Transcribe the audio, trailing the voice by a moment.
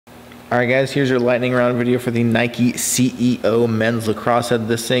Alright guys, here's your lightning round video for the Nike CEO men's lacrosse head.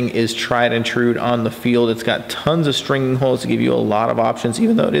 This thing is tried and true on the field. It's got tons of stringing holes to give you a lot of options,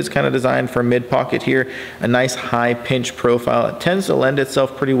 even though it is kind of designed for mid-pocket here. A nice high pinch profile. It tends to lend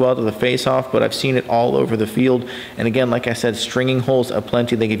itself pretty well to the face-off, but I've seen it all over the field. And again, like I said, stringing holes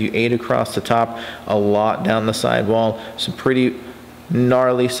aplenty. They give you 8 across the top, a lot down the sidewall. Some pretty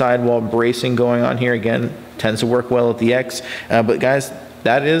gnarly sidewall bracing going on here. Again, tends to work well at the X. But guys,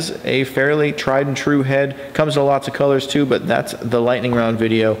 that is a fairly tried and true head. Comes in lots of colors too, but that's the lightning round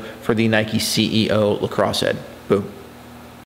video for the Nike CEO lacrosse head. Boom.